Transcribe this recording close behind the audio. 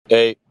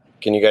Hey,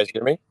 can you guys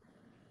hear me?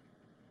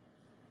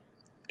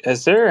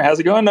 Yes, sir. How's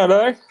it going,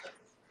 Nodar?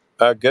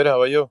 Good. How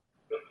are you?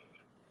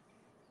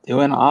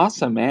 Doing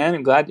awesome, man.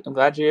 I'm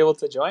glad you're able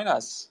to join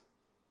us.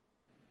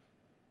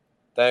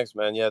 Thanks,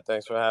 man. Yeah,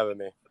 thanks for having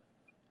me.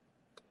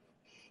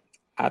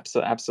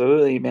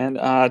 Absolutely,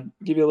 man.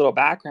 Give you a little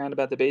background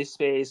about the base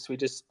space. We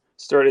just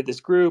started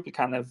this group. It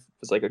kind of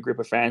was like a group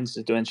of friends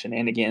just doing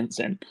shenanigans,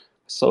 and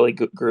slowly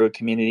grew a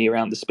community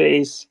around the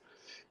space.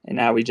 And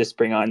now we just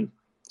bring on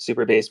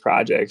super base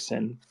projects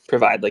and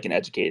provide like an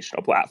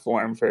educational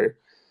platform for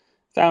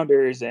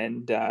founders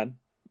and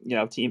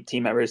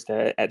team members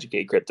to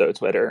educate crypto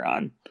Twitter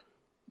on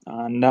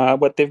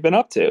what they've been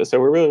up to. So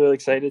we're really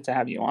excited to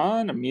have you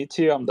on. I'm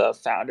Mewtwo. I'm the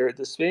founder of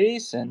the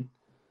space, and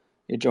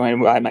you're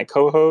joined by my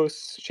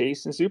co-hosts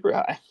Chase and Super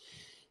High.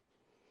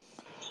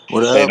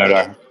 What Hey, up?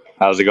 Nodar.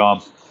 How's it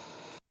going?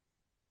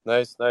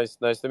 Nice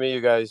to meet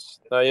you guys.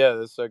 Yeah,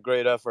 this is a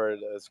great effort.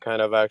 It's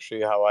kind of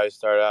actually how I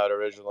started out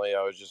originally.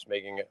 I was just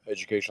making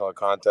educational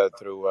content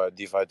through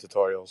DeFi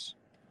tutorials.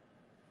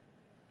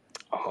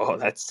 Oh,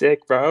 that's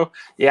sick, bro.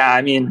 Yeah,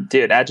 I mean,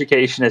 dude,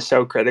 education is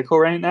so critical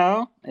right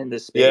now in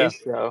this Yeah,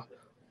 space. So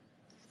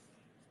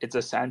it's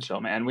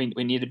essential, man. We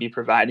need to be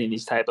providing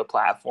these type of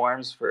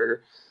platforms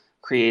for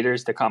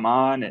creators to come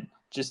on and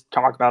just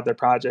talk about their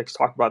projects,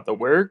 talk about the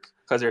work,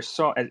 because there's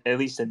so, at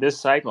least in this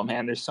cycle,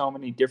 man, there's so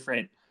many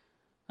different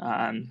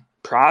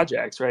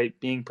projects, right,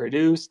 being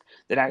produced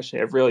that actually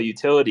have real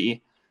utility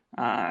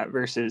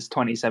versus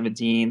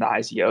 2017. The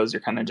ICOs are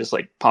kind of just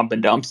like pump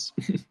and dumps.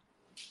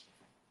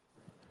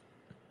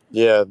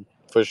 yeah,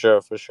 for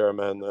sure,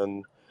 man.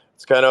 And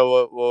it's kind of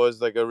what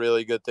was like a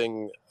really good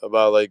thing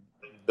about like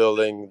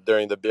building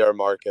during the bear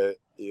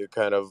market. You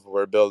kind of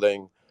were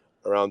building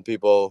around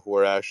people who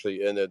were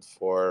actually in it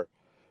for,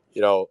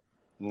 you know,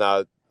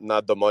 not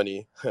the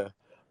money,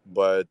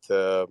 but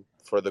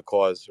for the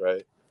cause,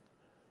 right?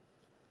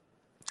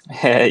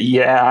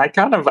 Yeah,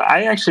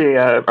 I actually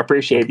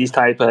appreciate these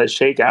type of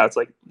shakeouts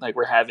like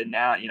we're having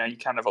now. You know, you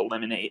kind of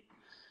eliminate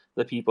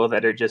the people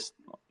that are just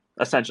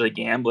essentially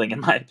gambling, in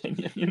my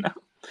opinion. You know.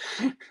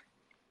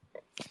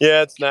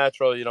 Yeah, it's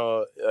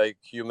natural. Like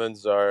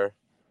humans are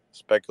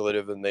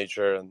speculative in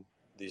nature, and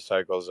these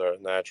cycles are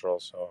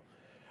natural. So,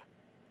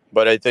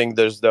 but I think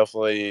there's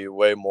definitely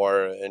way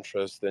more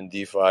interest in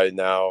DeFi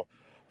now,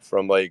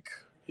 from like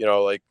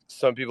like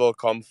some people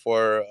come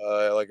for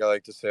like I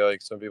like to say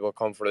like some people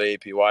come for the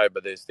APY,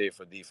 but they stay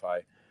for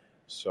DeFi.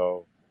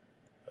 So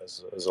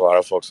there's a lot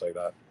of folks like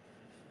that.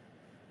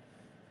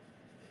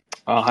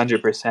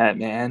 100%,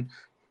 man.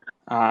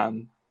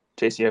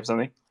 Chase, you have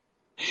something?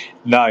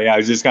 No, yeah, I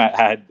was just gonna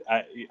add.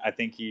 I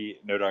think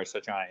Nodar's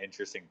touching on an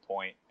interesting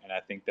point, and I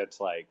think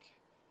that's like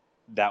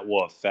that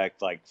will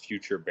affect like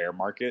future bear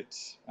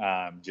markets,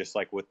 just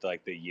like with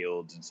like the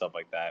yields and stuff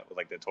like that, with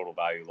like the total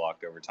value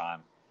locked over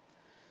time.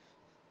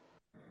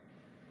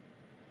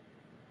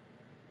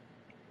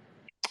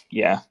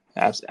 Yeah,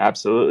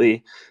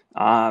 absolutely.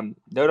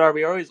 Nodar,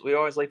 we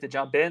always like to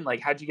jump in. Like,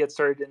 how'd you get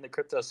started in the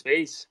crypto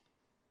space?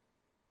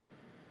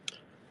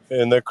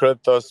 In the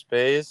crypto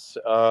space,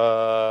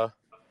 I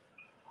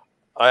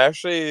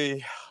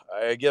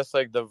guess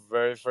like the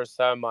very first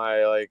time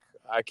I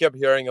kept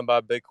hearing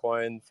about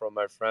Bitcoin from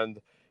my friend.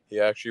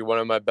 He actually one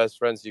of my best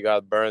friends. He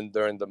got burned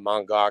during the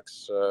Mt.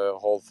 Gox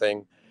whole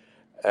thing,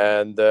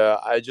 and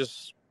I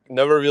just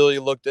never really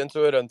looked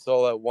into it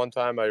until at one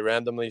time I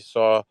randomly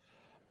saw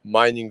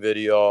mining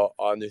video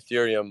on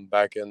Ethereum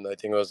back in I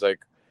think it was like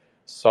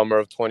summer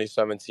of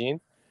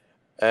 2017,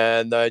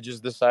 and I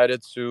just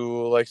decided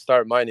to like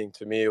start mining.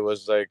 To me, it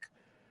was like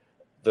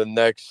the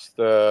next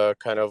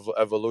kind of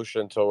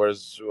evolution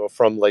towards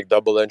from like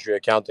double entry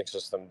accounting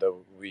system that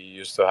we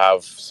used to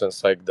have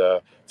since like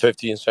the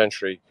 15th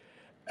century.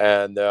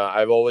 And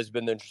I've always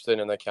been interested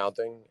in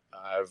accounting.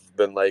 I've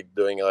been like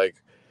doing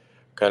like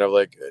kind of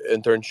like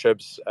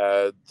internships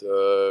at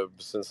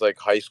since like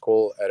high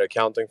school at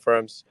accounting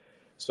firms,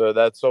 so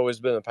that's always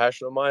been a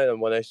passion of mine. And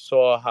when I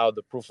saw how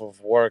the proof of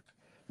work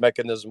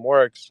mechanism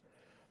works,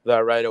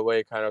 that right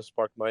away kind of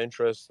sparked my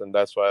interest. And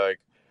that's why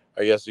like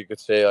I guess you could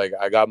say like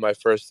I got my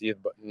first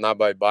ETH, but not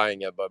by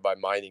buying it but by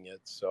mining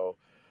it. So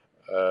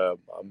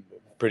I'm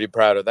pretty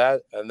proud of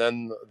that. And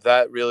then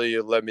that really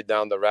led me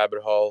down the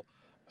rabbit hole,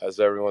 as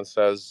everyone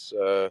says.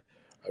 I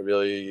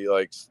really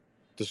like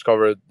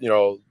discovered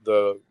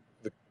the,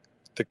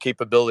 the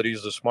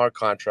capabilities of smart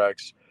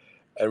contracts,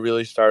 and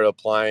really started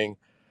applying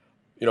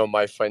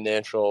my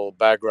financial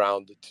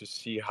background to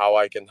see how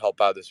I can help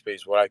out the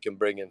space, what I can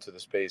bring into the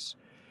space.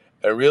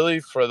 And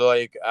really, for the,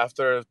 like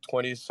after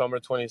summer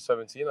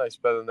 2017, I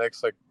spent the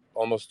next like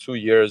almost 2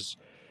 years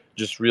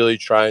just really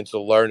trying to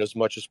learn as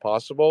much as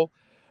possible.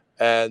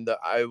 And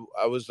I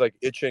was like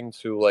itching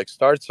to like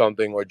start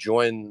something or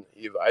join.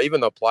 I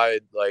even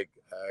applied, like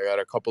I got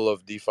a couple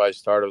of DeFi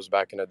startups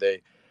back in the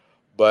day,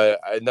 but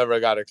I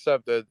never got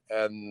accepted.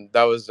 And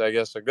that was, I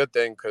guess, a good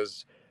thing,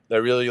 because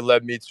that really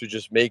led me to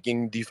just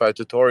making DeFi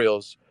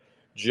tutorials,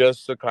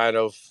 just to kind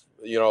of,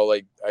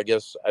 like, I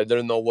guess I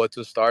didn't know what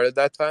to start at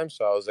that time.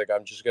 So I was like,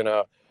 I'm just going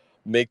to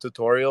make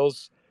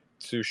tutorials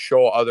to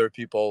show other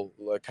people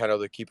like kind of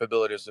the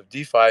capabilities of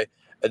DeFi.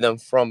 And then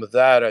from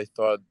that, I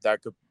thought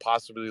that could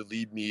possibly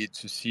lead me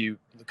to see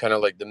kind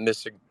of like the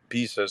missing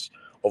pieces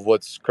of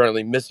what's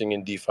currently missing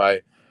in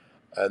DeFi.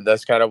 And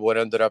that's kind of what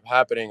ended up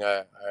happening.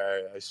 I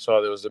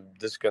saw there was a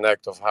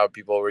disconnect of how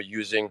people were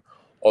using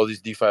all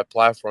these DeFi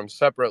platforms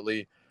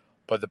separately,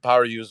 but the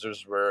power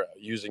users were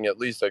using at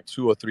least like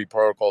 2 or 3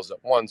 protocols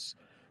at once,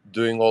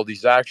 doing all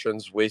these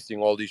actions,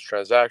 wasting all these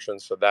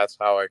transactions. So that's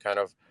how I kind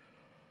of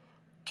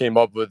came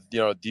up with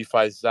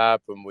DeFi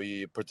Zap, and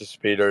we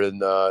participated in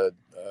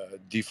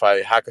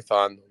DeFi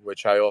hackathon,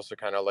 which I also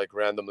kind of like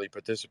randomly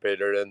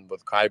participated in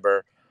with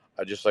Kyber.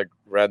 I just like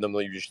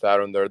randomly reached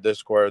out on their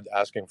Discord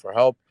asking for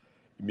help.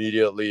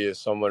 Immediately,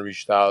 someone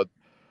reached out,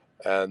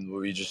 and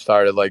we just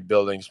started like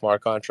building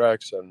smart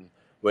contracts, and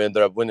we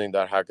ended up winning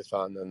that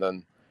hackathon, and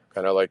then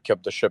kind of like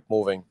kept the ship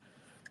moving.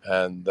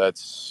 And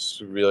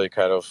that's really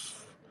kind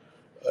of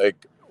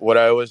like what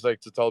I always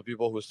like to tell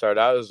people who start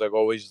out is like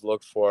always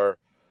look for,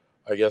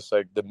 I guess,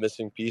 like the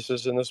missing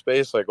pieces in the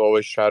space. Like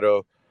always try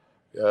to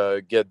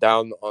get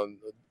down on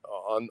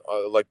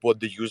like what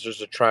the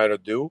users are trying to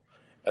do,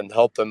 and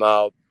help them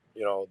out,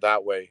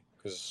 that way.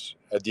 Because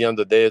at the end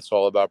of the day, it's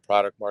all about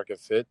product market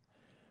fit,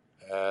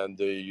 and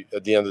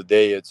at the end of the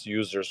day, it's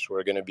users who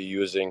are going to be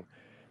using,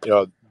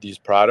 these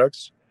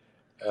products,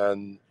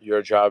 and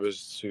your job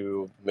is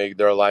to make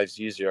their lives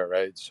easier,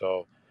 right?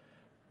 So,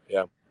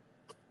 yeah.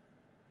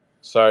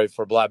 Sorry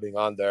for blabbing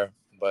on there,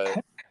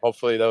 but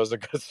hopefully that was a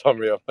good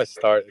summary of my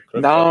start in crypto.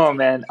 No,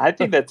 man, I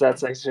think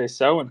that's actually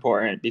so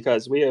important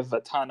because we have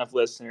a ton of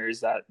listeners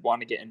that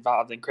want to get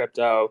involved in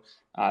crypto.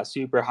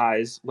 Super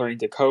High's learning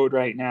to code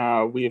right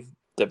now. We have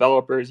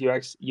developers,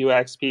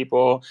 UX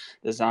people,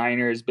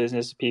 designers,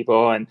 business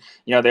people, and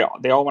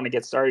they all want to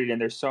get started. And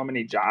there's so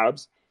many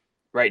jobs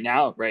right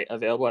now, right,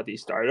 available at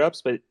these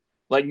startups. But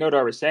like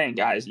Nodar was saying,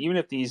 guys, even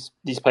if these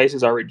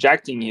places are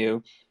rejecting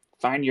you,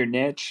 find your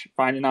niche,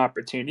 find an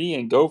opportunity,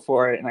 and go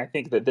for it. And I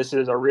think that this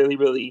is a really,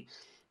 really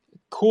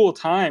cool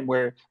time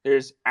where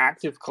there's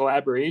active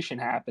collaboration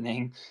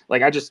happening.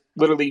 Like I just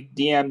literally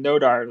DM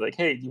Nodar like,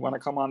 "Hey, do you want to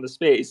come on the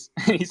space?"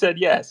 And he said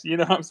yes. You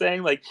know what I'm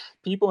saying? Like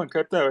people in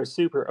crypto are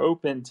super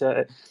open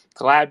to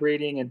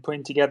collaborating and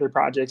putting together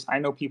projects. I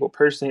know people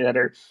personally that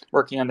are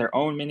working on their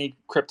own mini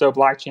crypto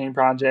blockchain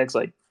projects.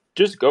 Like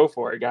just go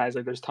for it, guys.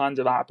 Like there's tons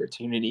of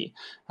opportunity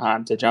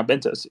to jump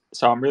into.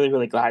 So I'm really,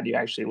 really glad you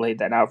actually laid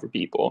that out for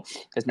people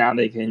because now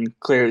they can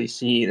clearly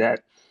see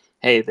that,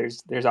 hey,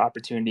 there's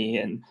opportunity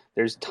and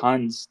there's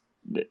tons.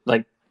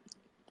 Like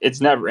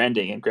it's never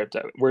ending in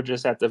crypto. We're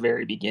just at the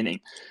very beginning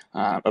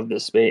of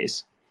this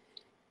space.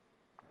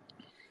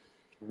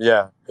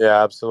 Yeah,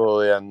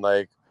 absolutely. And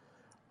like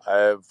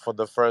for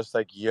the first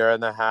like year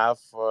and a half,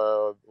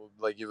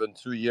 like even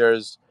 2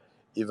 years,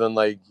 even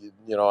like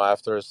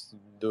after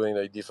doing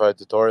like DeFi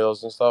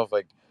tutorials and stuff,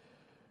 like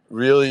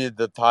really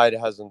the tide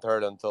hasn't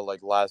turned until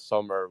like last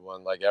summer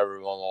when like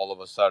everyone all of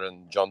a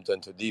sudden jumped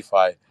into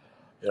DeFi.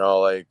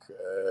 Like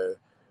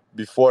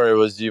before it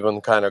was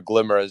even kind of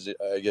glimmer, as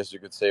I guess you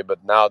could say,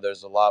 but now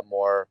there's a lot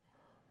more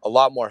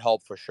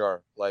help for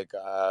sure. Like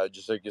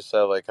just like you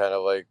said, like kind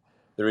of like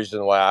the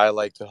reason why I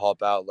like to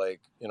help out, like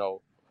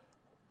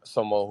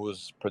someone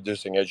who's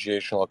producing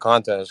educational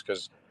content is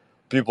because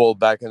people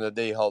back in the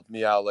day helped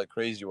me out like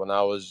crazy when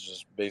I was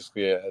just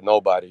basically a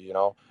nobody.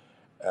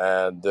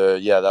 And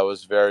yeah, that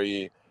was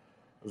very,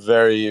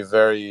 very,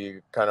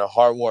 very kind of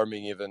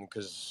heartwarming, even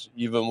because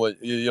even when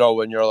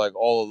when you're like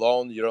all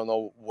alone, you don't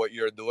know what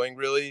you're doing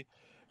really.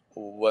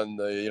 When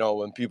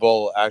when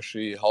people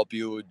actually help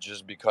you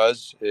just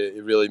because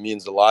it really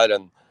means a lot,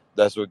 and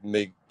that's what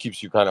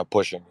keeps you kind of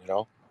pushing.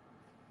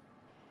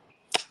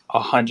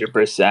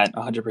 100%,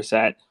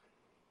 100%.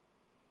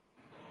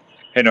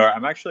 Hey Nora,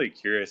 I'm actually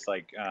curious.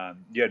 Like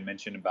you had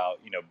mentioned about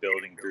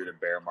building through the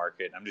bear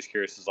market. I'm just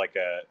curious, as like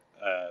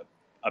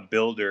a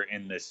builder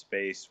in this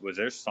space, was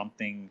there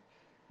something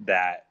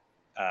that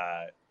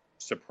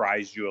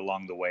surprised you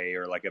along the way,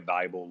 or like a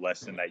valuable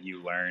lesson that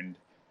you learned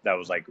that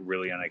was like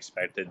really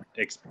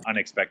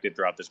unexpected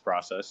throughout this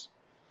process?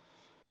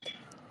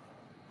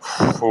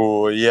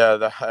 Oh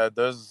yeah,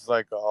 there's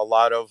like a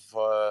lot of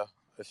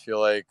I feel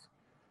like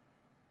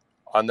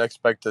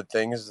unexpected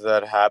things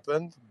that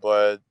happened,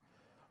 but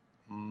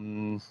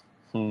mm,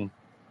 hmm,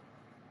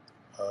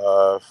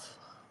 uh,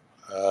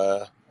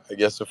 uh, I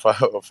guess if I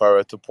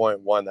were to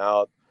point one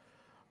out,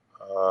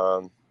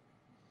 um,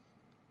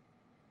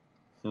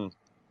 hmm,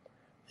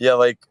 yeah,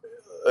 like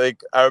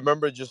I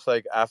remember just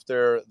like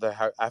after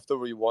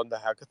we won the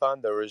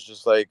hackathon, there was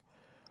just like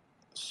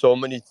so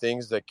many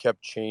things that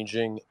kept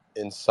changing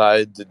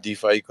inside the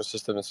DeFi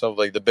ecosystem itself.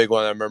 Like the big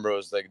one I remember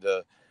was like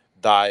the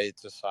DAI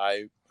to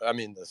Psi. I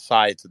mean the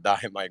Psi to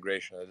DAI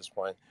migration at this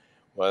point,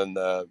 when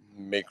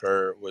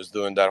Maker was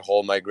doing that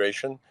whole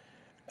migration,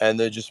 and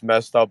they just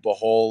messed up a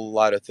whole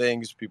lot of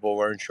things. People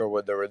weren't sure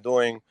what they were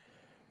doing,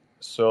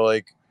 so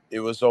like it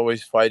was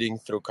always fighting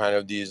through kind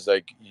of these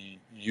like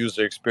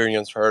user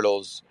experience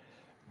hurdles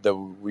that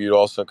we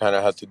also kind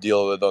of had to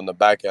deal with on the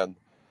back end.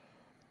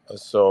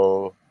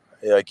 So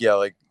like yeah,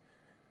 like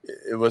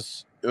it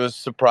was it was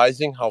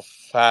surprising how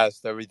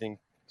fast everything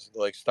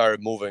like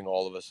started moving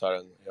all of a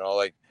sudden.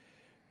 Like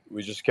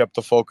we just kept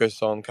the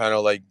focus on kind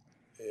of like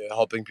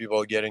helping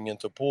people getting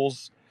into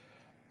pools,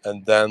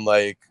 and then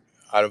like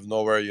out of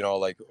nowhere,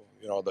 like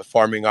the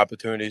farming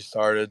opportunities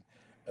started,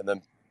 and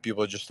then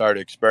people just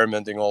started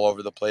experimenting all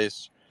over the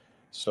place.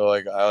 So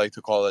like I like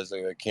to call it as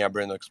like a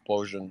Cambrian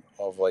explosion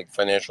of like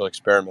financial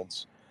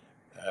experiments,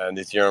 and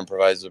Ethereum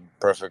provides a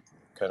perfect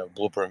kind of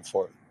blueprint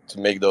for to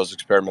make those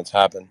experiments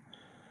happen.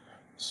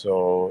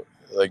 So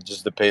like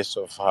just the pace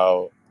of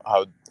how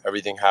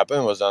everything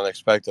happened was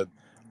unexpected.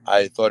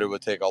 I thought it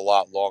would take a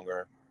lot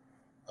longer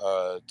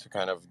to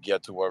kind of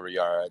get to where we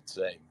are at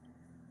today.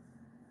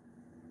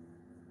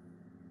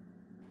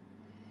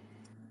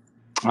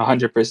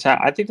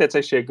 100%. I think that's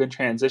actually a good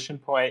transition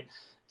point.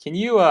 Can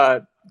you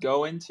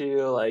go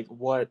into like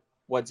what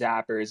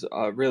Zapper is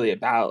really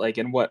about, like,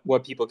 and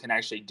what people can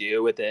actually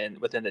do within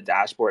the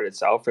dashboard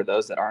itself for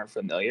those that aren't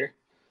familiar?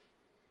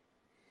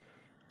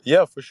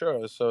 Yeah, for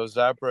sure. So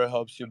Zapper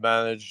helps you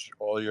manage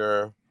all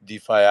your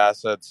DeFi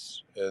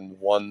assets in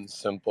one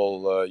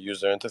simple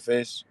user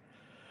interface.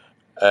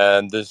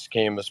 And this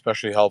came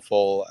especially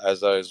helpful,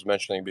 as I was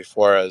mentioning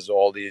before, as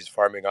all these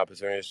farming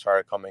opportunities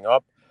started coming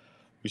up.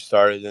 We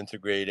started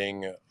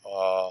integrating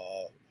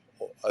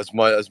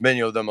as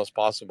many of them as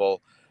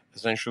possible.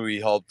 Essentially, we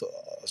helped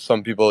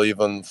some people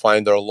even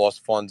find their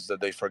lost funds that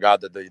they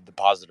forgot that they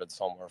deposited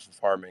somewhere for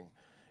farming,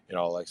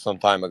 like some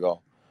time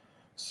ago.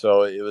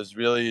 So it was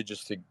really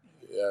just to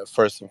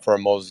first and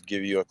foremost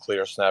give you a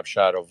clear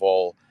snapshot of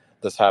all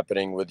that's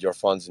happening with your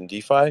funds in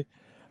DeFi.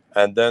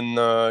 And then,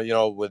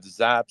 with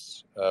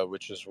Zaps,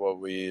 which is what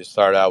we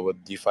started out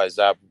with DeFi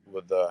Zap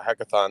with the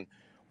hackathon,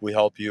 we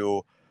help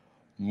you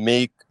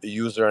make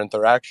user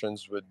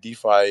interactions with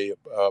DeFi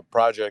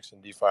projects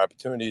and DeFi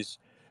opportunities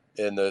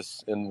in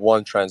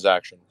one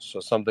transaction. So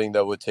something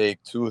that would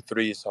take 2,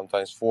 3,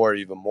 sometimes 4,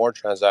 even more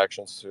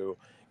transactions to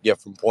get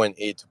from point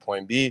A to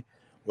point B,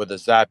 with a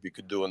Zap you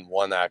could do in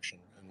one action,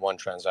 in one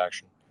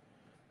transaction.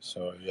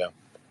 So yeah,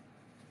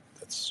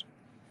 that's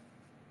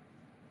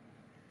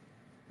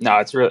No,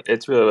 it's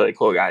really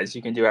cool, guys.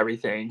 You can do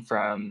everything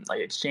from like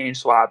exchange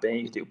swapping,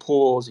 you can do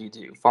pools, you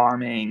can do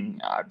farming,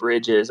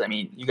 bridges. I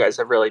mean, you guys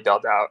have really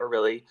built out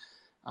a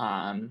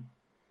um,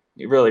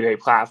 really great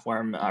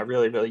platform,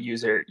 really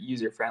user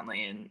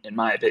friendly in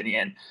my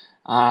opinion.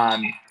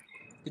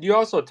 Could you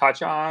also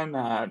touch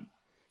on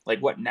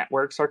like what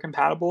networks are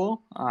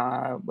compatible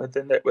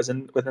within the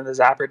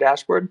Zapper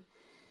dashboard?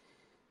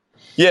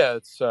 yeah,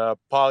 it's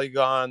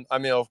Polygon. I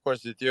mean, of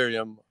course,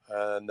 Ethereum,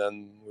 and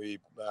then we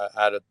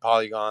added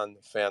Polygon,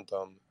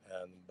 Phantom,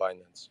 and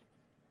Binance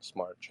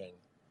Smart Chain.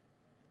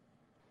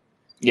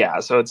 Yeah,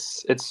 so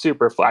it's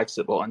super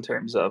flexible in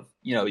terms of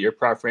your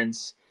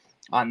preference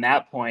on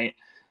that point.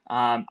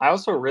 I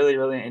also really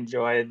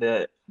enjoy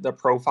the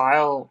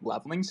profile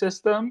leveling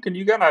system. Can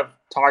you kind of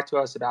talk to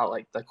us about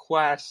like the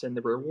quests and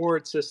the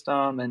reward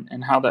system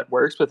and how that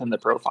works within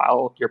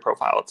your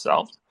profile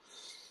itself?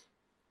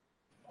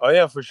 Oh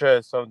yeah, for sure.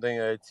 It's something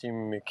a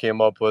team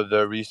came up with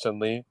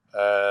recently,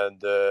 and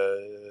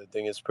I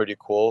think it's pretty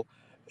cool.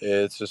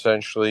 It's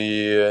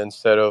essentially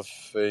instead of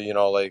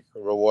like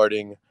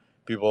rewarding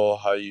people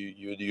how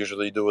you'd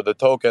usually do with a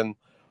token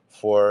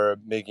for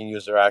making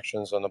user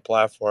actions on the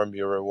platform,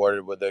 you're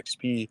rewarded with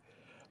XP,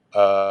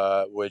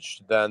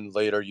 which then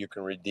later you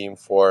can redeem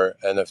for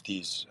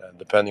NFTs. And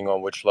depending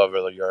on which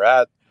level you're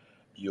at,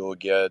 you'll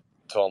get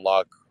to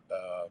unlock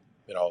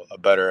a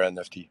better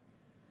NFT.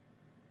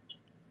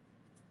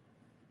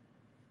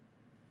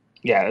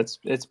 Yeah,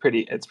 it's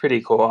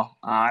pretty cool.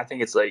 I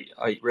think it's like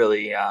a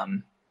really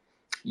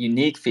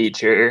unique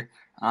feature.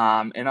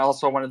 And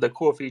also one of the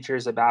cool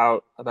features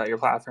about your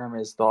platform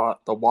is the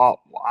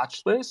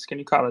watch list. Can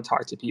you kind of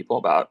talk to people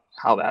about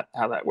how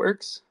that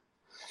works?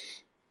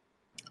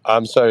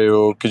 I'm sorry,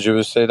 could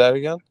you say that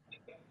again?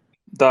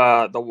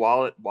 The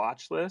wallet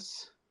watch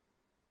list.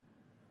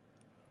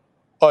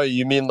 Oh,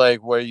 you mean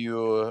like where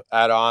you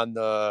add on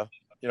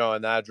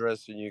an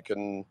address and you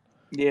can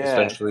Yeah.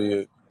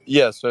 essentially,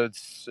 yeah. So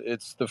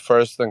it's the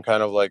first and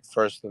kind of like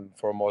first and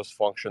foremost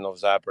function of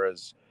Zapper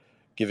is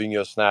giving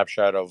you a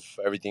snapshot of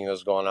everything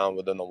that's going on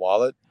within the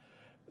wallet.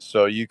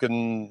 So you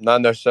can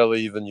not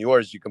necessarily even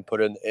yours. You can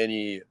put in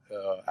any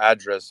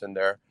address in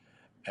there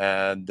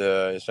and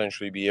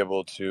essentially be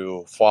able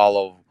to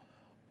follow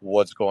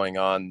what's going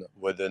on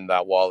within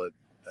that wallet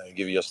and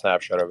give you a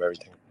snapshot of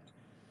everything.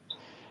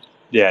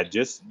 Yeah,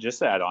 just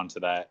to add on to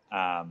that,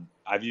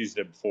 I've used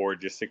it before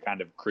just to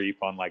kind of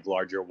creep on like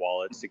larger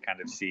wallets to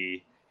kind of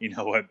see,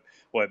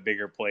 what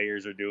bigger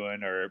players are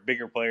doing or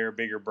bigger player,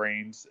 bigger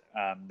brains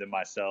than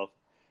myself.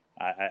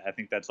 I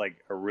think that's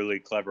like a really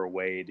clever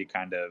way to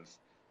kind of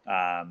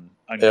Yep.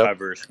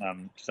 uncover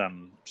some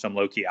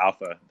low key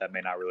alpha that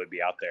may not really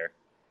be out there.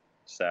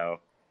 So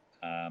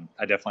I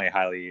definitely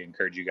highly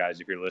encourage you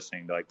guys if you're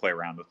listening to like play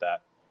around with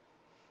that.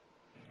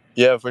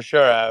 Yeah, for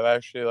sure. I've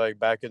actually like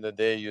back in the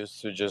day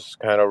used to just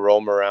kind of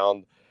roam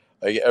around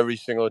like every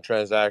single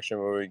transaction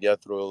where we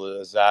get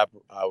through a Zap.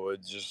 I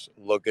would just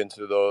look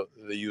into the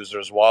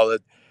user's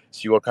wallet,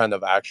 see what kind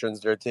of actions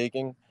they're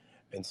taking,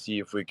 and see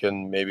if we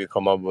can maybe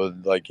come up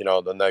with like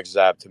the next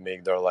Zap to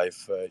make their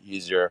life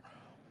easier.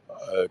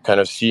 Kind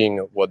of seeing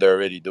what they're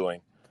already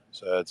doing.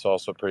 So it's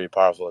also pretty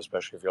powerful,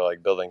 especially if you're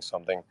like building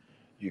something.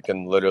 You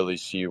can literally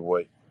see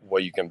what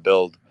you can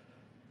build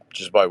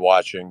just by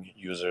watching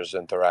users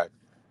interact.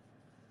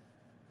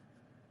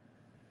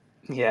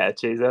 Yeah,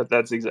 Chase,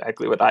 that's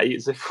exactly what I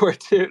use it for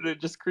too, to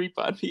just creep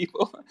on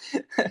people.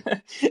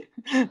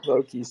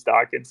 Low key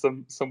stalking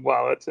some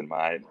wallets in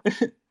mine.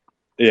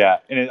 Yeah,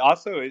 and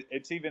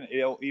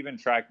it'll even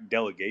track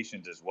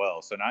delegations as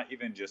well. So not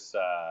even just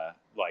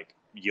like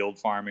yield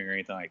farming or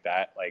anything like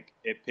that. Like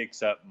it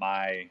picks up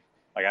my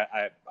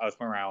I was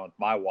playing around with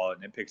my wallet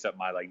and it picks up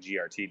my like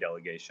GRT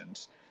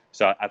delegations.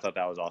 So I thought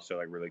that was also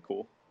like really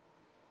cool.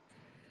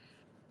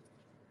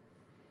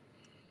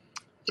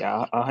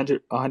 Yeah,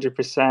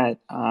 100%.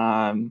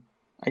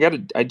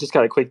 I just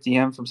got a quick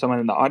DM from someone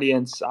in the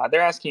audience.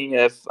 They're asking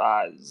if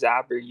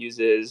Zapper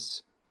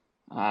uses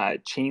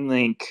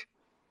Chainlink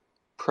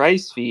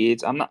price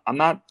feeds. I'm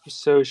not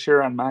so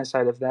sure on my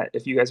side of that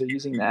if you guys are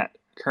using that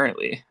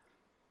currently.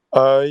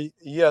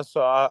 Yeah,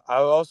 so I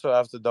also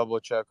have to double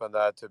check on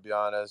that, to be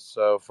honest.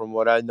 So from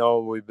what I know,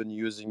 we've been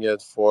using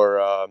it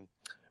for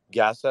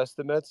gas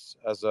estimates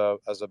as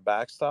a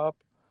backstop.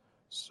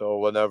 So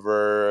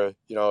whenever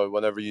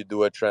you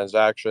do a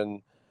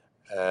transaction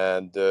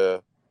and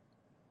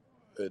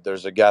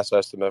there's a gas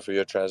estimate for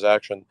your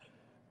transaction,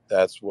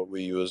 that's what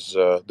we use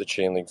the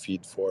Chainlink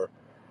feed for.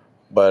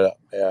 But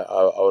yeah,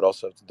 I would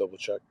also have to double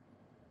check.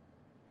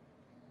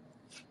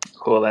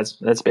 Cool.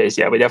 That's base.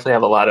 Yeah, we definitely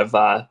have a lot of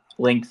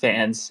Link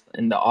fans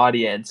in the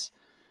audience.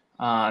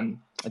 I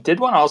did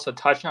want to also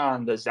touch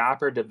on the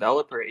Zapper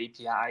developer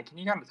API. Can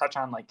you kind of touch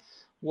on like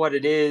what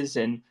it is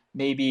and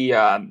maybe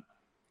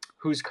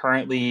who's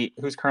currently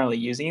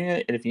using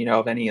it, and if you know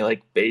of any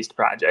like based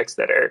projects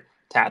that are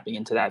tapping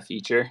into that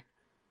feature?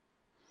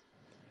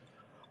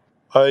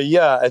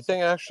 Yeah, I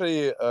think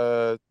actually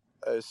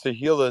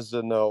Sahil is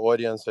in the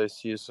audience. I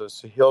see, so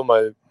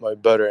Sahil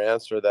might better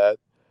answer that,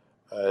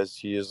 as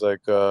he is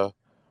like a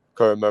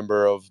current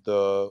member of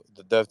the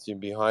dev team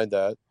behind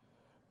that.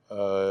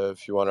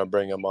 If you want to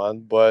bring him on,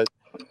 but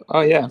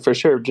Oh yeah, for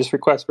sure. Just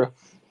request, bro.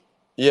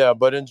 yeah,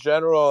 but in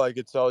general, I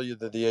could tell you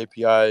that the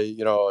API,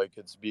 like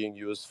it's being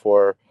used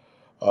for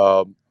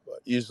um,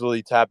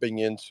 easily tapping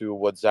into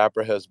what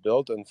Zapper has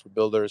built, and for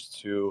builders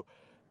to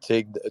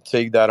take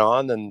that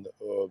on and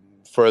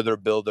further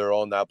build their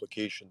own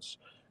applications,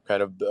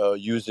 kind of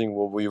using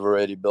what we've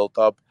already built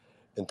up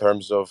in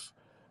terms of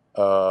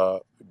uh,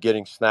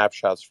 getting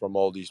snapshots from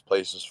all these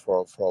places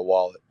for a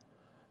wallet.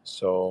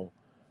 So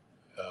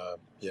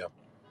yeah.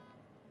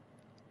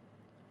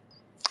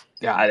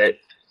 Got it.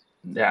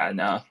 Yeah,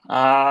 no.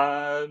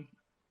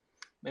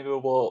 Maybe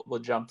we'll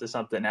jump to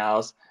something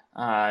else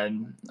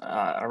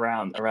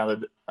around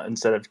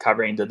instead of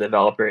covering the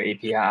developer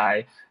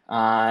API.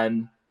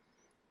 Can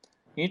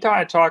you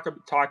talk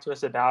to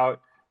us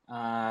about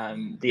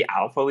the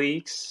Alpha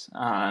Leaks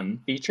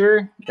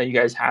feature that you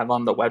guys have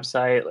on the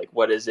website? Like,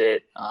 what is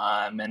it,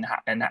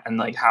 and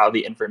like how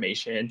the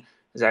information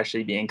is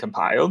actually being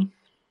compiled?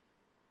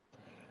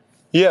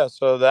 Yeah,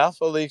 so the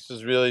Alpha Leaks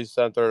is really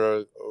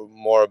centered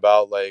more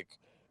about like,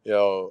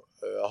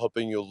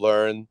 helping you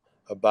learn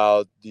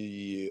about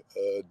the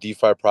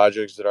DeFi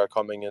projects that are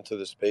coming into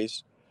the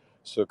space.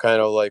 So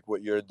kind of like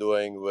what you're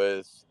doing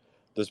with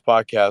this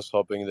podcast,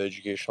 helping the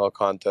educational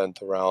content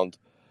around,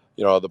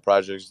 the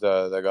projects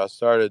that got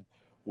started.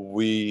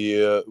 We,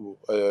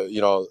 that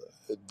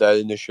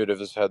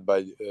initiative is head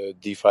by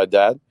DeFi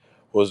Dad,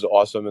 was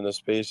awesome in the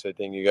space. I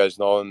think you guys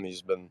know him.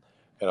 He's been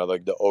kind of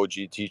like the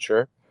OG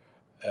teacher,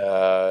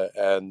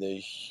 and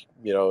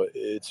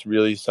it's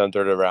really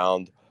centered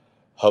around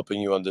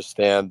helping you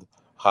understand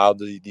how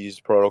these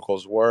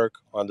protocols work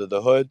under the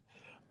hood,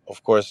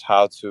 of course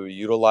how to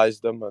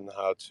utilize them and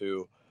how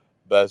to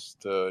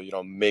best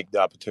make the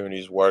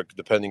opportunities work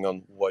depending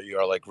on what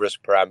your like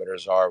risk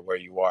parameters are, where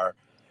you are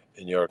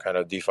in your kind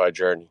of DeFi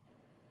journey.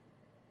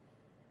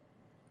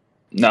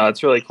 No,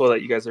 it's really cool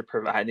that you guys are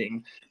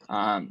providing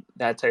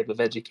that type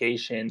of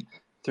education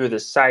through the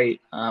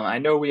site. I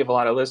know we have a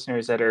lot of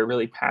listeners that are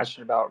really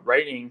passionate about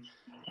writing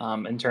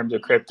in terms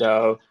of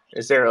crypto.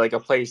 Is there like a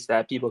place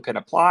that people can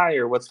apply,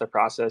 or what's the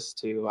process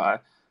to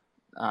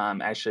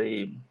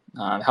actually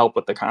help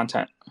with the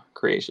content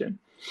creation?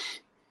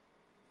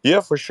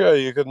 Yeah, for sure.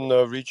 You can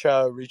reach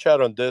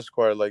out on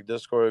Discord. Like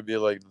Discord would be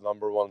like the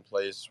number one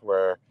place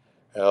where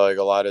like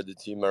a lot of the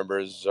team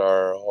members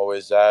are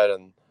always at,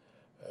 and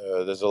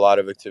there's a lot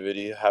of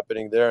activity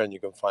happening there, and you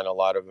can find a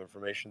lot of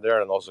information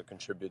there and also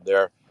contribute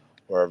there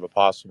wherever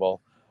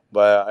possible.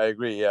 But I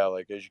agree, yeah,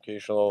 like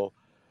educational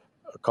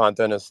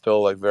content is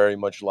still like very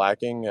much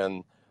lacking,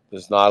 and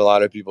there's not a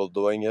lot of people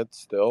doing it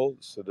still.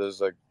 So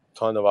there's like a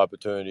ton of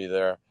opportunity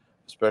there,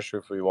 especially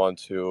if we want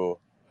to,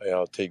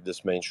 take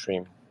this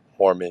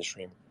more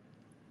mainstream.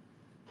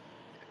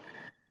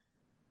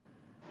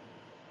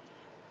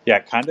 Yeah,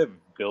 kind of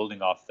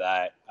building off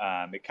that,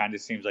 it kind of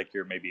seems like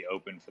you're maybe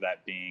open for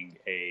that being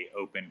a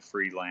open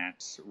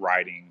freelance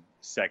writing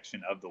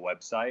section of the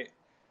website.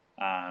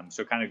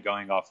 So kind of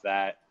going off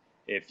that,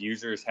 if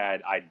users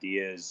had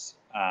ideas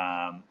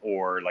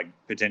or like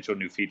potential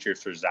new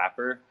features for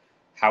Zapper,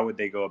 how would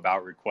they go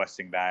about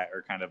requesting that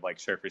or kind of like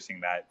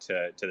surfacing that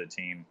to the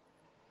team?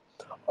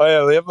 Oh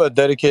yeah, we have a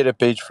dedicated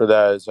page for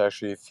that. It's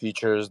actually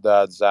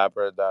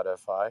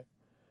features.zapper.fi,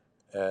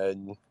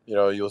 and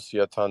you'll see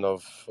a ton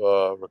of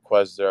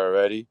requests there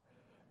already,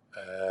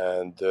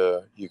 and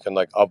you can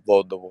like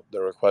upload the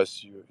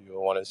requests you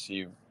want to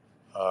see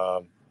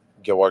um,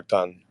 get worked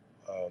on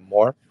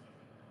more.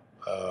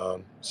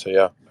 So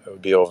yeah, it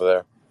would be over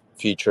there.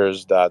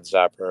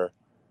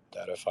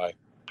 Features.zapper.fi.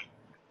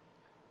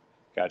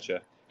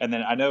 Gotcha. And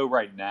then I know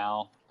right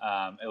now,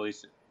 at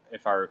least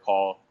if I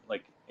recall,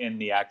 like in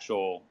the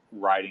actual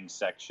writing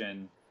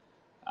section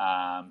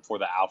for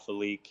the alpha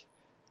leak,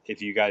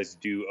 if you guys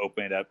do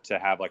open it up to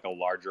have like a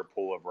larger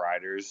pool of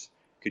writers,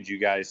 could you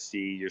guys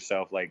see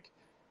yourself like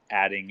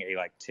adding a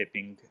like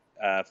tipping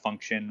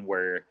function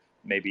where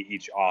maybe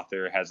each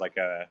author has like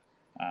a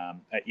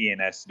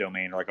ENS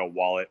domain or like a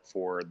wallet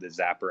for the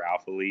Zapper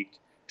alpha leak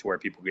to where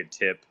people could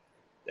tip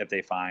if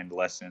they find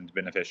lessons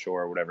beneficial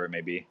or whatever it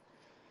may be?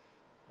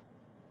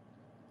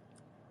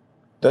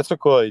 That's a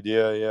cool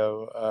idea.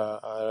 Yeah,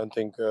 I don't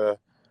think.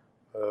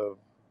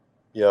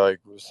 Yeah, like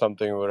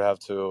something we would have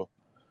to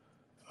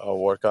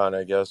work on,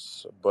 I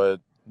guess,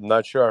 but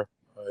not sure.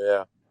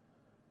 Yeah,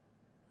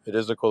 it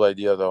is a cool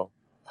idea though,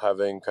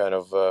 having kind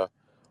of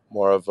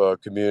more of a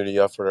community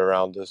effort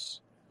around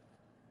this.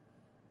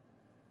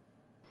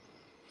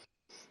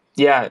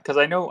 Yeah, because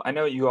I know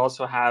you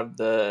also have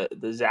the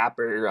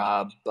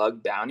Zapper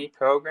bug bounty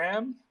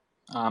program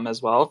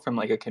as well from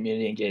like a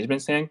community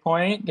engagement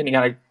standpoint. Can you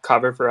kind of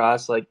cover for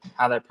us like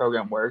how that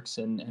program works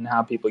and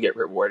how people get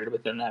rewarded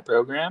within that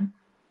program?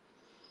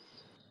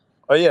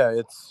 Oh yeah,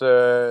 it's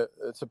a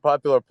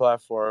popular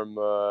platform.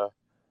 The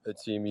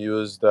team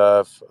used.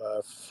 I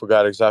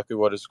forgot exactly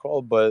what it's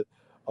called, but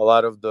a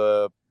lot of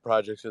the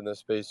projects in the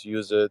space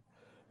use it,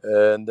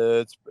 and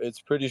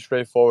it's pretty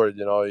straightforward.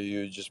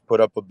 You just put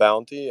up a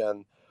bounty,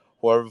 and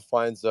whoever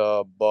finds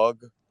a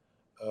bug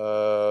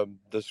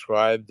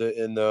described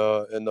in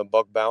the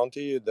bug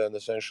bounty, then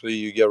essentially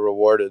you get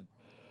rewarded.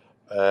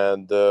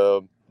 And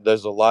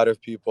there's a lot of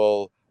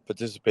people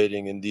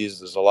participating in these.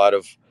 There's a lot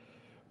of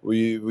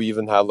we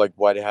even had like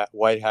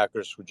white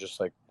hackers who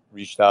just like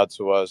reached out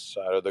to us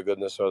out of the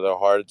goodness of their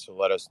heart to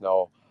let us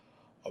know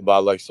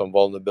about like some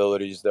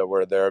vulnerabilities that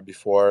were there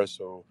before.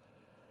 So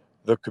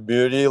the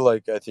community,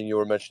 like I think you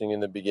were mentioning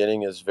in the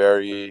beginning, is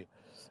very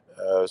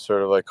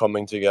sort of like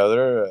coming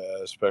together,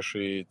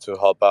 especially to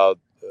help out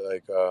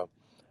like a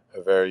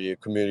very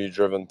community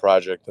driven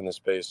project in the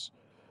space.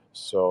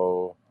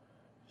 So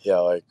yeah,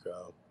 like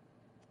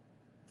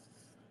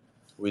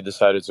we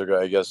decided to,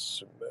 I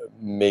guess,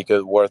 make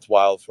it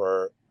worthwhile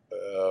for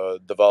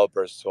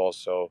developers to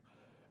also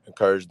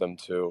encourage them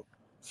to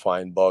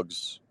find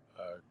bugs,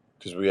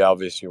 because we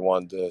obviously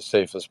want the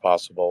safest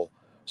possible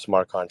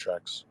smart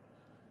contracts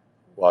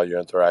while you're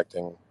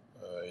interacting,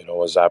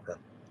 with Zapper.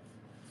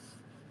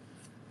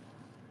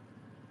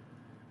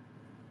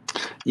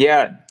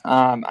 Yeah,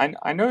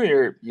 I know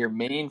your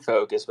main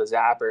focus with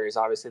Zapper is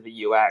obviously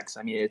the UX.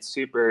 I mean, it's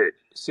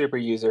super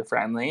user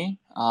friendly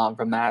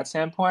from that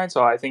standpoint.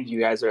 So I think you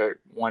guys are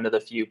one of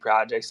the few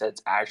projects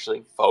that's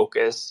actually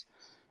focused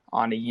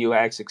on a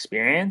UX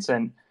experience,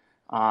 and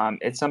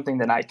it's something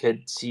that I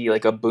could see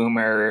like a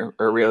boomer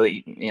or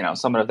really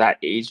someone of that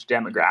age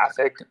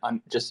demographic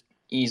just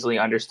easily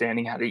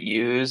understanding how to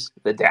use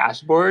the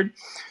dashboard.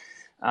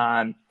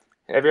 Um,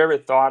 have you ever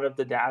thought of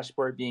the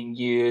dashboard being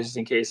used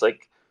in case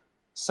like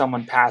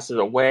someone passes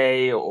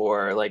away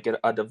or like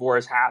a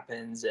divorce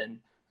happens and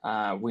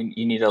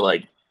you need to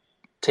like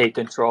take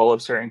control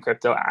of certain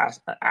crypto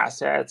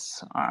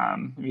assets?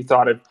 Have you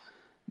thought of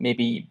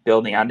maybe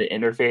building out an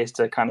interface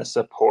to kind of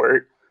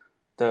support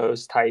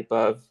those type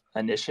of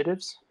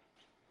initiatives?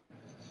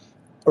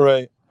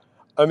 Right.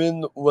 I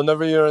mean,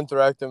 whenever you're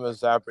interacting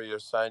with Zapper, you're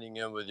signing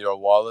in with your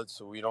wallet,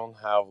 so we don't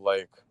have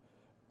like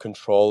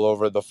control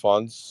over the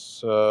funds,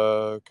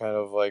 kind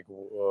of like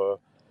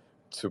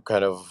to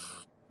kind of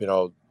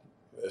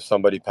if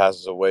somebody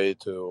passes away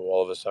to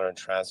all of a sudden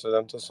transfer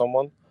them to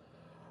someone.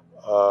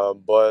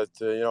 But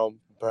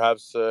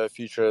perhaps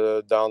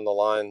future down the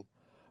line.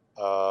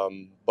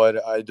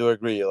 But I do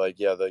agree. Like,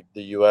 yeah,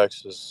 the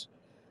UX is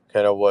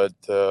kind of what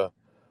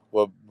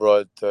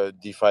brought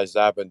DeFi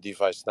Zap and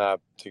DeFi Snap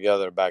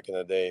together back in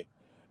the day.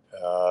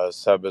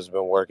 Seb has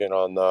been working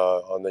on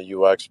the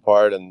UX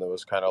part, and it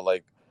was kind of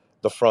like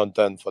the front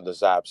end for the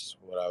Zaps.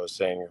 What I was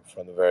saying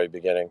from the very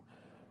beginning.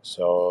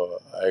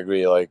 So I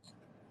agree. Like,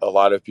 a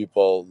lot of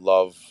people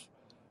love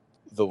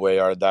the way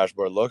our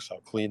dashboard looks, how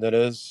clean it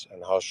is,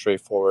 and how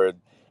straightforward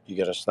you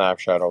get a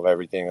snapshot of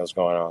everything that's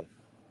going on.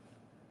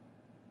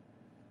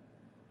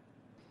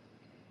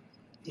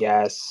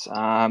 Yes.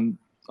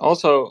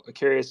 Also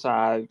curious.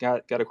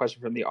 Got a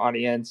question from the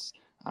audience.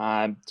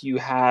 Do you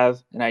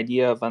have an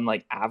idea of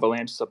like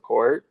avalanche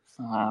support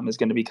is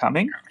going to be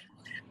coming?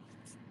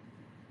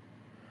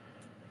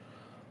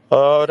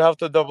 I'd have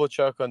to double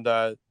check on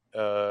that.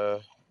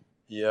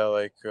 Yeah,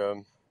 like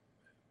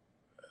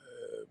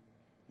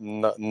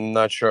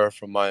not sure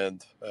from my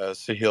end.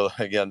 Sahil,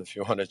 again, if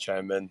you want to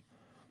chime in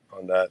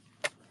on that.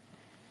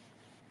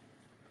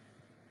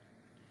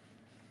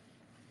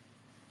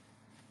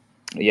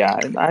 Yeah,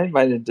 I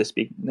invited to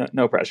speak.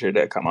 No pressure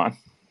to come on.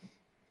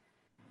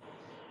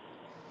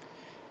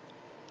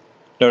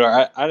 No,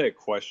 I had a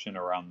question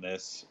around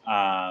this.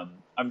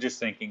 I'm just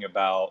thinking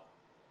about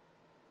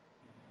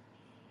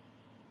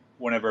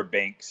whenever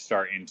banks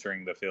start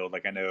entering the field.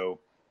 Like I know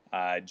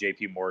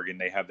JP Morgan,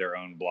 they have their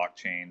own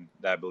blockchain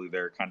that I believe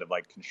they're kind of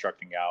like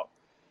constructing out.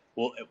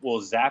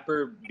 Will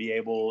Zapper be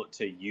able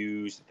to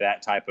use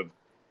that type of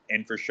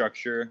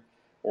infrastructure,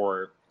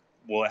 or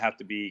will it have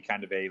to be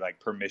kind of a like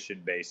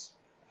permission based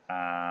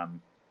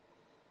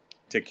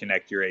to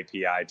connect your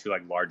API to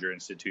like larger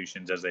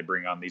institutions as they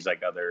bring on these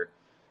like other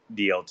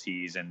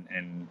DLTs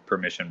and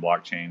permission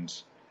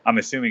blockchains? I'm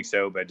assuming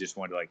so, but I just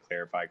wanted to like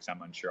clarify because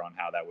I'm unsure on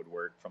how that would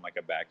work from like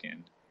a back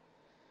end.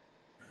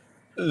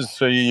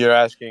 So you're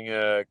asking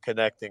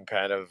connecting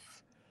kind of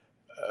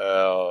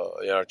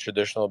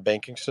traditional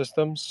banking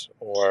systems,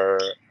 or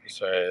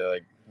sorry,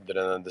 like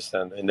didn't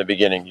understand in the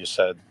beginning. You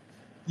said.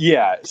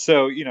 Yeah.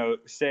 So,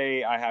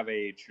 say I have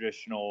a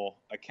traditional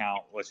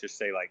account, let's just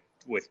say like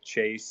with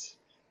Chase.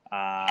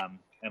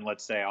 And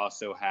let's say I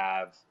also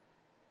have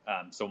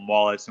some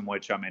wallets in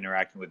which I'm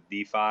interacting with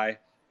DeFi.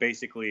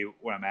 Basically,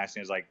 what I'm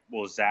asking is like,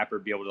 will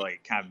Zapper be able to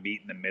like kind of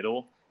meet in the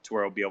middle to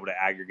where it'll be able to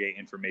aggregate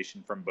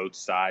information from both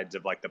sides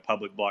of like the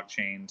public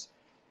blockchains,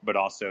 but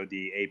also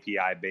the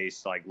API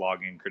based like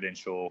login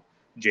credential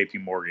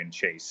JP Morgan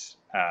Chase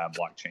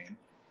blockchain?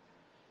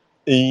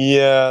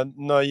 Yeah,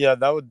 no, yeah,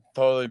 that would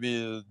totally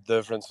be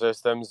different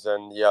systems,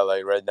 and yeah,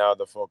 like right now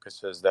the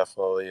focus is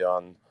definitely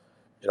on,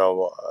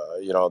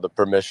 the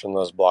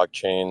permissionless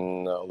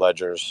blockchain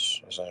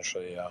ledgers,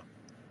 essentially. Yeah.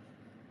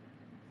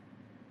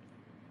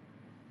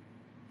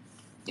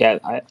 Yeah,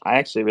 I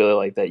actually really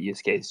like that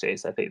use case,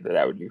 Chase. I think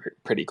that would be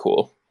pretty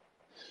cool.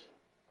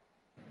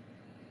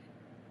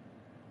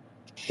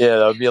 Yeah,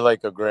 that would be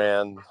like a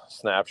grand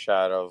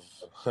snapshot of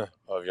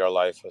of your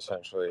life,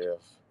 essentially, of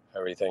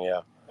everything.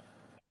 Yeah.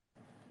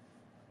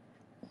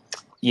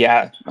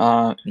 Yeah.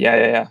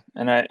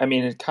 And I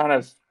mean, it kind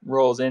of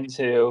rolls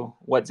into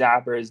what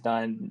Zapper has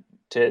done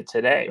to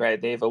today,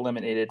 right? They've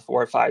eliminated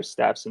 4 or 5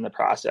 steps in the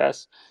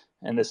process,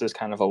 and this is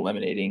kind of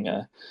eliminating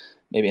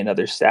maybe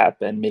another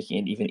step and making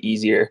it even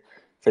easier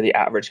for the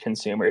average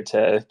consumer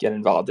to get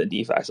involved in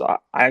DeFi. So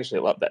I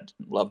actually love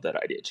that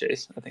idea,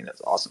 Chase. I think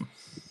that's awesome.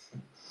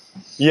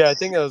 Yeah, I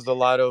think there's a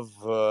lot of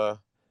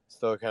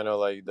still kind of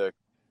like the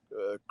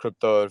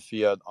crypto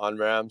fiat on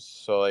ramps.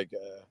 So like,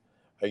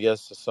 I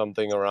guess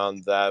something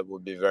around that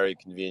would be very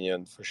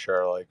convenient for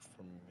sure. Like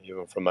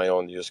even from my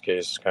own use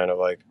case, kind of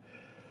like,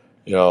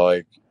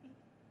 like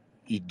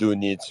you do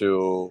need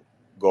to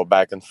go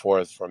back and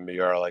forth from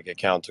your like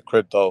account to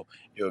crypto.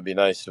 It would be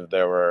nice if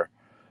there were.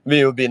 I mean,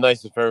 it would be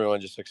nice if everyone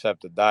just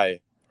accepted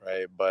DAI,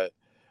 right? But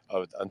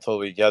until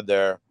we get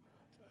there,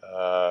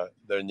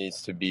 there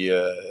needs to be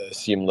a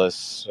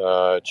seamless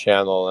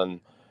channel,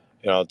 and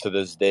to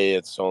this day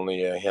it's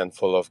only a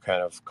handful of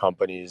kind of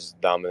companies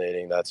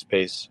dominating that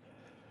space.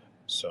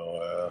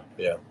 So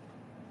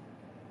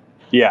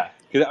Yeah,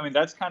 because I mean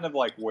that's kind of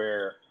like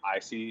where I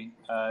see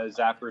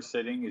Zapper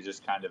sitting, is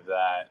just kind of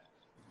that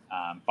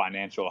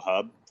financial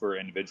hub for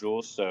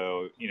individuals.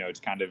 So it's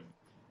kind of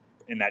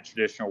in that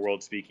traditional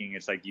world speaking,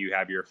 it's like you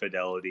have your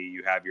Fidelity,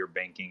 you have your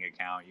banking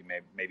account,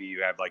 maybe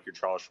you have like your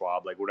Charles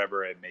Schwab, like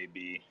whatever it may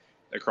be,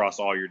 across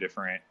all your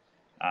different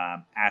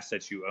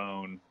assets you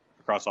own,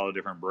 across all the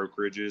different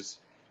brokerages.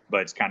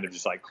 But it's kind of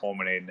just like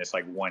culminating this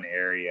like one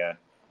area,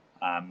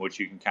 which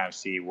you can kind of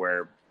see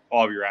where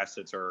all of your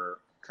assets are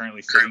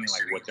currently sitting and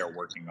like what they're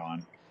working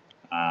on.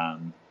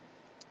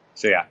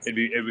 So yeah, it'd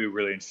be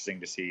really interesting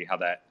to see how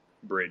that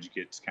bridge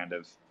gets kind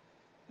of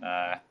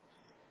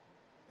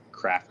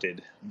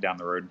crafted down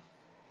the road.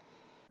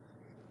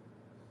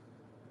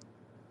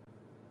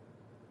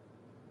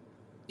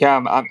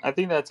 Yeah, I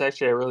think that's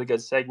actually a really good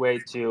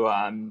segue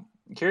to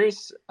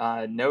curious,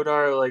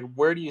 Nodar, like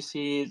where do you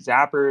see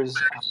Zappers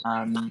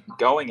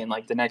going in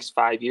like the next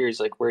 5 years?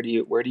 Like where do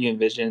you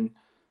envision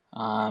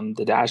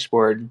the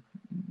dashboard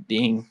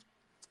being?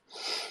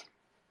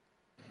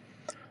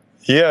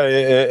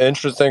 yeah,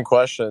 interesting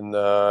question.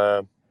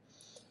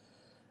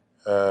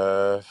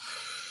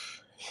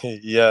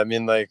 Yeah, I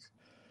mean, like,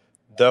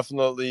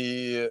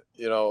 definitely,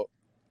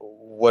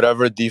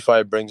 whatever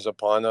DeFi brings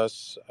upon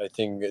us, I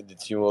think the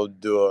team will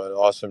do an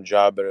awesome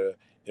job at,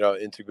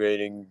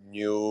 integrating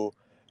new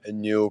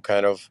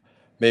kind of,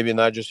 maybe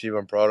not just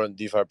even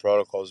DeFi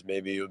protocols,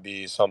 maybe it would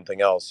be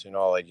something else,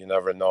 like you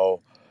never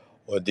know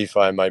what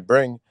DeFi might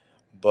bring.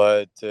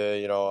 But,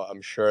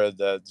 I'm sure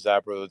that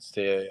Zapper would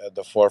stay at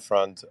the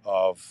forefront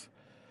of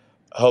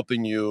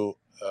helping you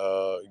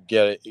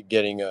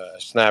getting a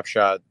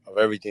snapshot of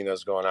everything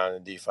that's going on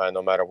in DeFi,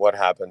 no matter what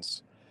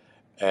happens,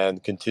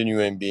 and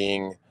continuing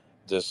being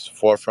this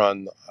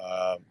forefront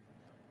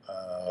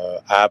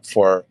app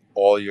for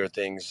all your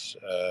things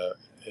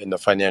in the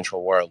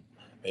financial world,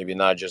 maybe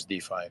not just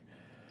DeFi.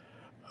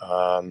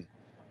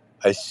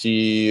 I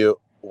see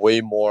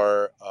way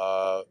more,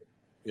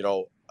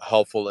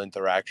 helpful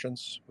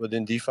interactions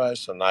within DeFi.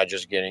 So not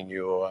just getting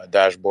you a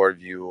dashboard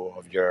view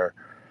of your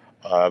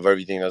of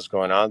everything that's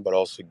going on, but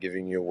also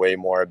giving you way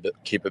more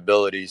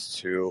capabilities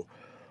to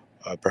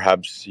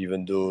perhaps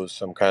even do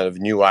some kind of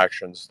new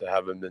actions that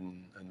haven't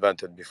been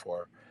invented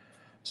before.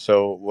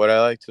 So what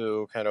I like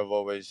to kind of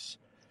always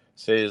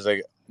say is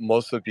like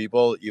most of the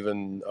people,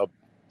 even up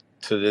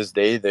to this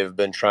day, they've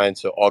been trying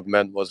to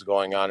augment what's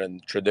going on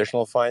in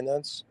traditional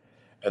finance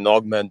and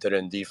augment it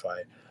in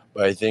DeFi.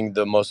 But I think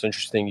the most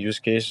interesting use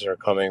cases are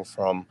coming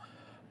from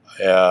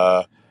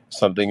uh,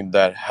 something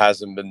that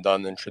hasn't been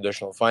done in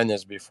traditional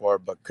finance before,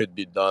 but could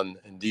be done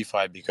in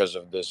DeFi because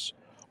of this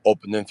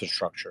open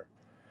infrastructure.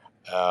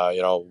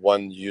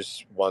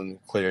 One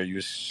clear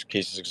use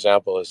cases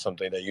example is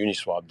something that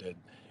Uniswap did,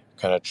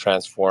 kind of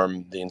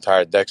transform the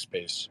entire DEX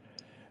space,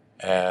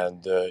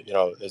 and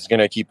it's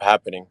gonna keep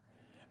happening.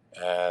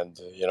 And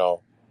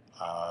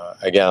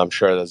again, I'm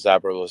sure that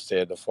Zapper will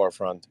stay at the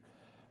forefront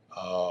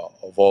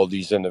of all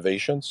these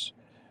innovations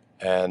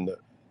and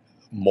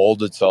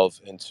mold itself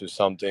into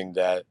something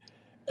that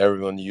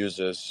everyone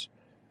uses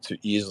to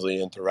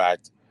easily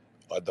interact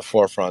at the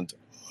forefront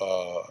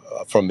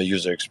from the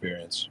user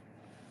experience.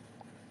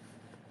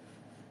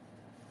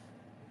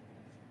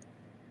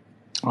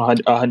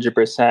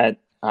 100%.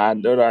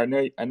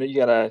 Nodar, I know you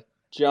gotta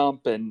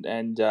jump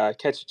and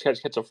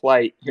catch a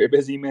flight. You're a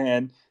busy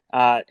man.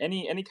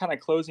 Any kind of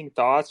closing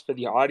thoughts for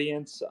the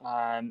audience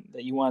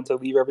that you want to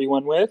leave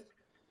everyone with?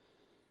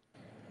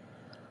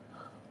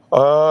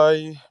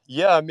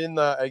 Yeah, I mean,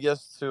 I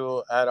guess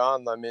to add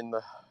on, I mean,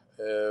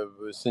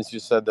 since you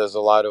said there's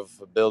a lot of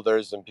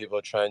builders and people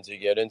trying to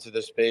get into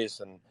the space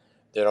and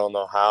they don't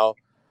know how,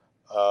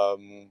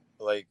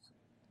 like,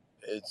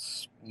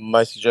 it's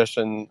my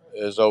suggestion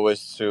is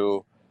always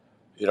to,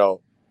 you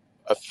know,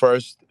 at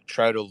first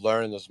try to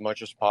learn as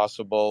much as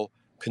possible,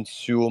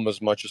 consume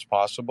as much as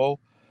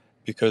possible,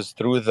 because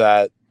through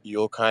that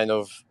you'll kind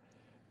of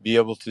be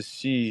able to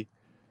see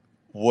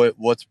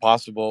what's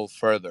possible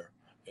further.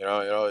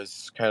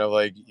 It's kind of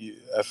like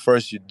at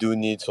first you do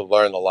need to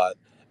learn a lot.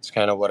 It's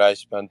kind of what I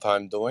spend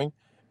time doing,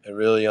 and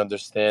really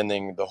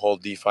understanding the whole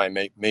DeFi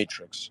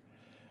matrix.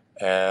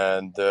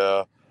 And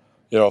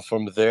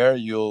from there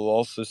you'll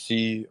also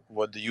see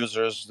what the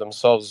users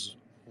themselves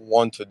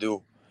want to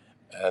do,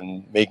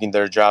 and making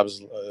their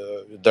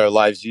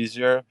lives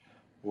easier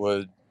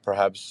would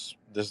perhaps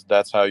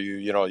that's how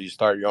you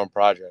start your own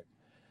project.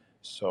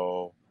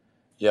 So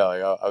yeah,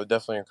 like, I would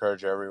definitely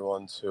encourage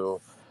everyone to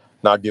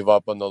not give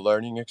up on the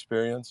learning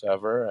experience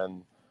ever,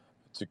 and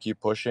to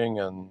keep pushing.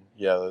 And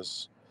yeah,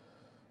 there's,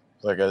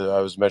 like I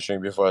was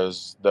mentioning before,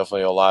 there's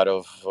definitely a lot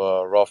of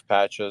rough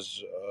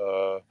patches.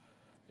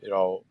 You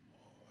know,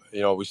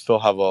 we still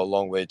have a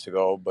long way to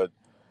go, but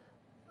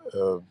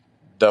uh,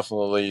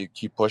 definitely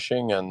keep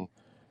pushing and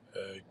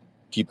uh,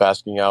 keep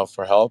asking out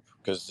for help,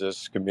 because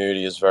this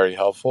community is very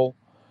helpful.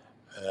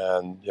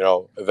 And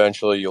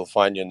eventually you'll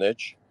find your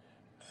niche,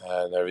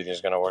 and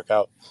everything's gonna work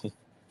out.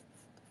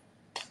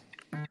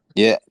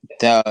 Yeah.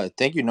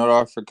 Thank you,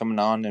 Nodar, for coming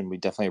on, and we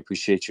definitely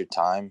appreciate your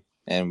time,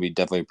 and we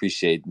definitely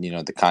appreciate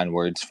the kind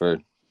words for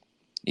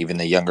even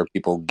the younger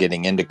people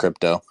getting into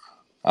crypto,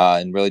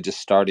 and really just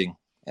starting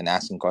and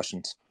asking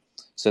questions.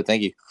 So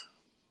thank you.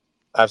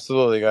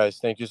 Absolutely, guys.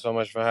 Thank you so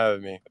much for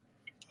having me.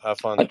 Have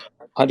fun.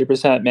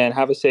 100%, man.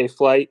 Have a safe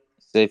flight.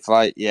 Safe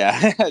flight.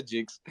 Yeah.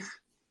 Jinx.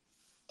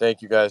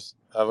 Thank you, guys.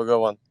 Have a good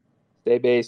one. Stay based.